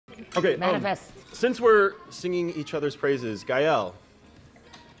Okay, Manifest. Since we're singing each other's praises, Gael,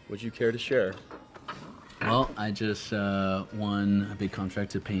 would you care to share? Well, I just won a big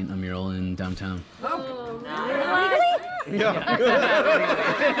contract to paint a mural in downtown. Oh, Really? Yeah.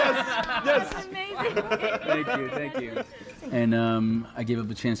 Yes. That's amazing. Thank you. And I gave up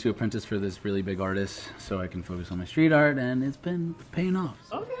a chance to apprentice for this really big artist so I can focus on my street art, and it's been paying off.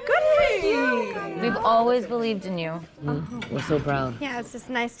 Okay. Good for you. We've always believed in you. We're so proud. Yeah, it's just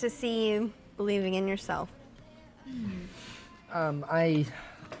nice to see you believing in yourself. I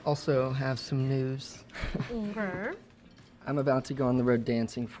also have some news. Okay. I'm about to go on the road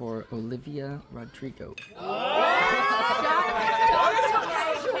dancing for Olivia Rodrigo.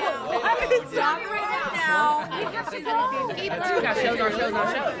 Stop it right now.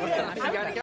 Shows.